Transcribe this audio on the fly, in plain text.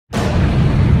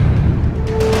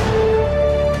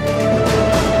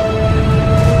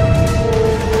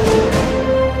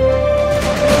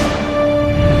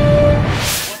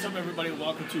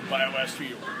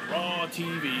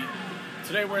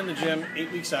today we're in the gym 8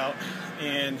 weeks out,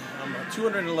 and I'm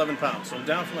 211 pounds. So I'm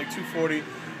down from like 240 to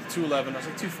 211. I was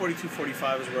like 240,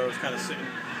 245 is where I was kind of sitting.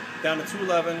 Down to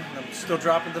 211, and I'm still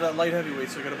dropping to that light heavyweight,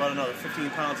 so I got about another 15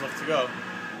 pounds left to go.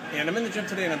 And I'm in the gym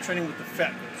today, and I'm training with the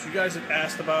Fat Gripz. You guys have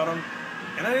asked about them,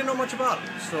 and I didn't know much about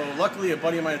them. So luckily, a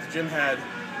buddy of mine at the gym had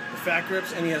the Fat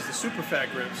Gripz, and he has the Super Fat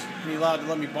Gripz, and he allowed to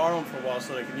let me borrow them for a while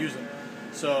so that I can use them.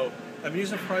 So I've been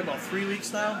using them for probably about 3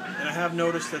 weeks now, and I have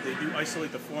noticed that they do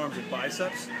isolate the forearms and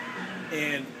biceps,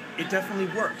 and it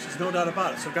definitely works. There's no doubt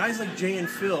about it. So guys like Jay and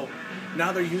Phil,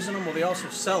 now they're using them, well, they also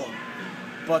sell them.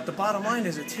 But the bottom line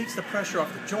is it takes the pressure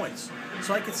off the joints.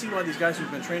 So I can see why these guys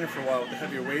who've been training for a while with the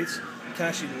heavier weights can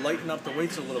actually lighten up the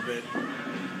weights a little bit,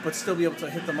 but still be able to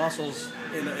hit the muscles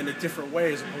in a different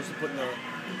way as opposed to putting the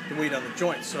weight on the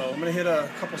joints. So I'm going to hit a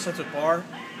couple sets with bar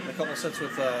and a couple sets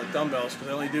with dumbbells, because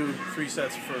I only do 3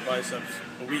 sets for biceps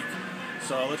a week.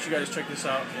 So I'll let you guys check this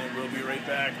out, and we'll be right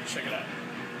back. Check it out.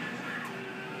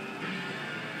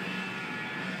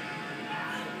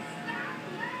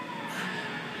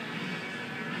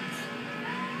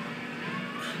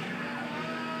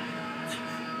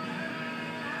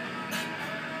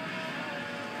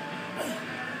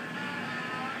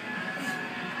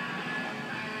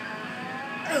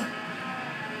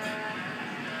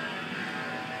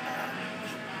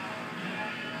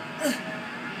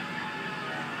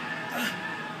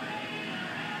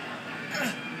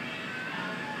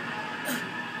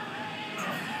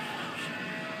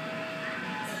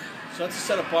 So that's a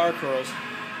set of bar curls.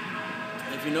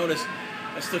 And if you notice,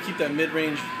 I still keep that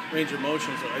mid-range of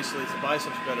motion, so it isolates the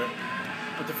biceps better.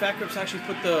 But the Fat Gripz actually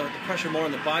put the pressure more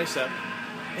on the bicep,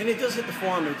 and it does hit the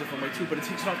forearm in a different way too, but it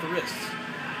takes it off the wrists.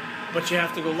 But you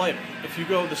have to go lighter. If you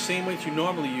go the same weights you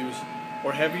normally use,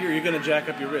 or heavier, you're going to jack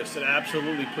up your wrist. It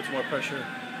absolutely puts more pressure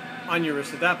on your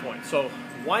wrist at that point. So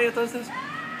why it does this,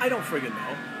 I don't friggin'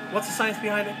 know. What's the science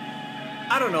behind it?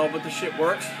 I don't know, but the shit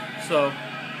works. So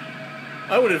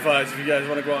I would advise, if you guys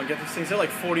want to go out and get these things, they're like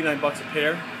 49 bucks a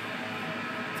pair.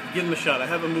 Give them a shot. I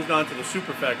haven't moved on to the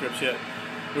Super Fat Gripz yet,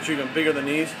 which are even bigger than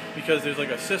these, because there's like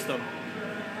a system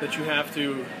that you have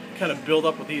to kind of build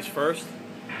up with these first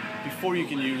before you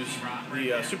can use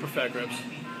the Super Fat Gripz.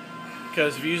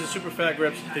 Because if you use the Super Fat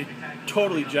Gripz, they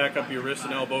totally jack up your wrists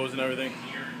and elbows and everything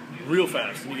real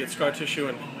fast, and you get scar tissue,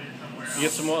 and you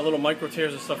get some little micro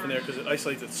tears and stuff in there because it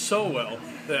isolates it so well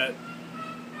that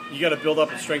you got to build up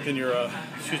and strengthen your,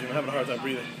 excuse me, I'm having a hard time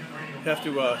breathing. You have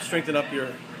to strengthen up your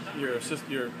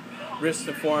wrists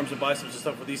and forearms and biceps and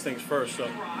stuff with these things first. So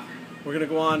we're going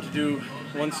to go on to do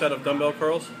 1 set of dumbbell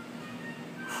curls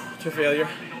to failure,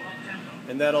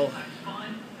 and that'll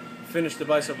finish the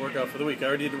bicep workout for the week. I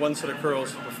already did 1 set of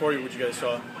curls before what you guys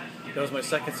saw. That was my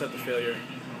 2nd set to failure.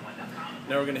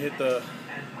 Now we're going to hit the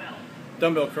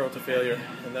dumbbell curl to failure,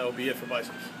 and that will be it for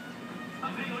biceps.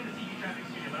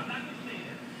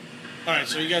 Alright,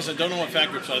 so you guys that don't know what Fat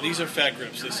Gripz are, these are Fat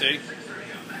Gripz. They say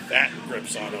Fat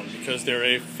Gripz on them because they're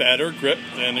a fatter grip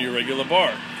than your regular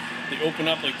bar. They open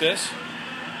up like this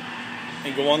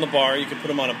and go on the bar. You can put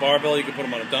them on a barbell, you can put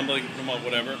them on a dumbbell, you can put them on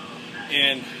whatever.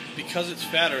 And because it's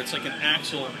fatter, it's like an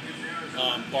axle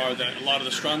bar that a lot of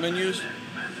the strongmen use.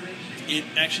 It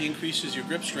actually increases your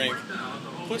grip strength,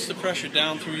 puts the pressure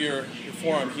down through your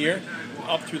forearm here,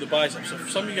 up through the biceps. So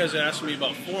some of you guys are asking me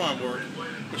about forearm work,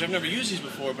 which I've never used these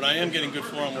before, but I am getting good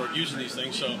forearm work using these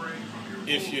things. So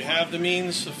if you have the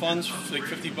means, the funds, like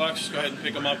 50 bucks, go ahead and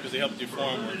pick them up because they help do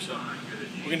forearm work. So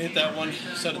we're going to hit that 1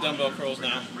 set of dumbbell curls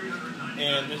now.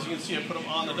 And as you can see, I put them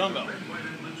on the dumbbell.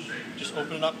 Just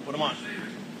open it up and put them on.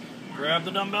 Grab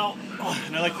the dumbbell,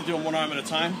 and I like to do them 1 arm at a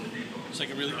time so I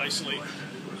can really isolate.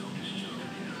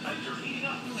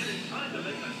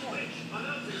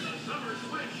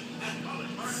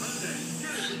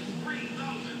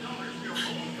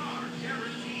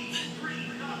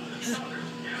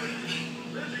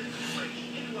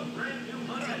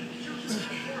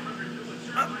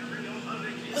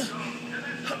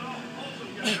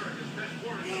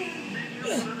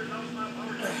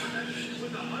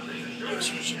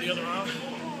 Switch to the other arm.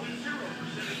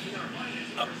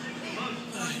 Up.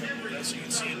 So you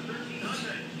can see it.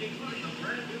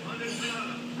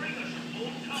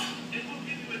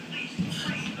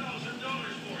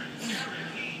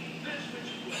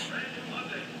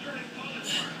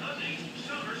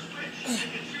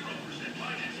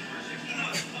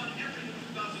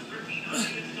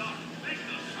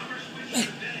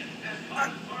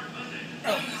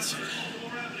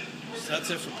 So that's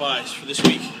it for buys for this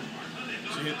week.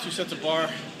 So you get 2 sets of bar,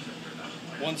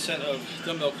 1 set of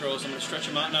dumbbell curls. I'm going to stretch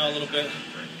them out now a little bit.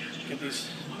 Get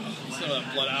some of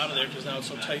that blood out of there because now it's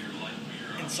so tight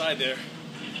inside there.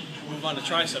 move on to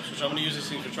triceps, which I'm going to use these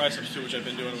things for triceps too, which I've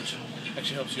been doing, which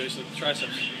actually helps you isolate the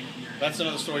triceps. That's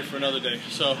another story for another day.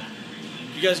 So,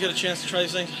 if you guys get a chance to try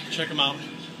these things, check them out.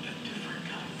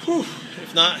 Whew.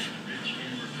 If not,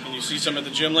 and you see some at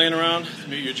the gym laying around,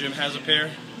 maybe your gym has a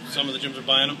pair, some of the gyms are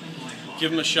buying them,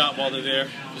 give them a shot while they're there,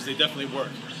 because they definitely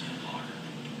work.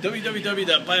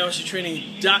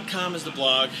 www.bioassatraining.com is the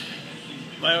blog.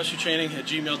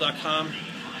 bioassatraining@gmail.com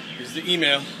is the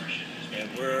email. And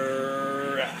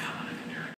we're out.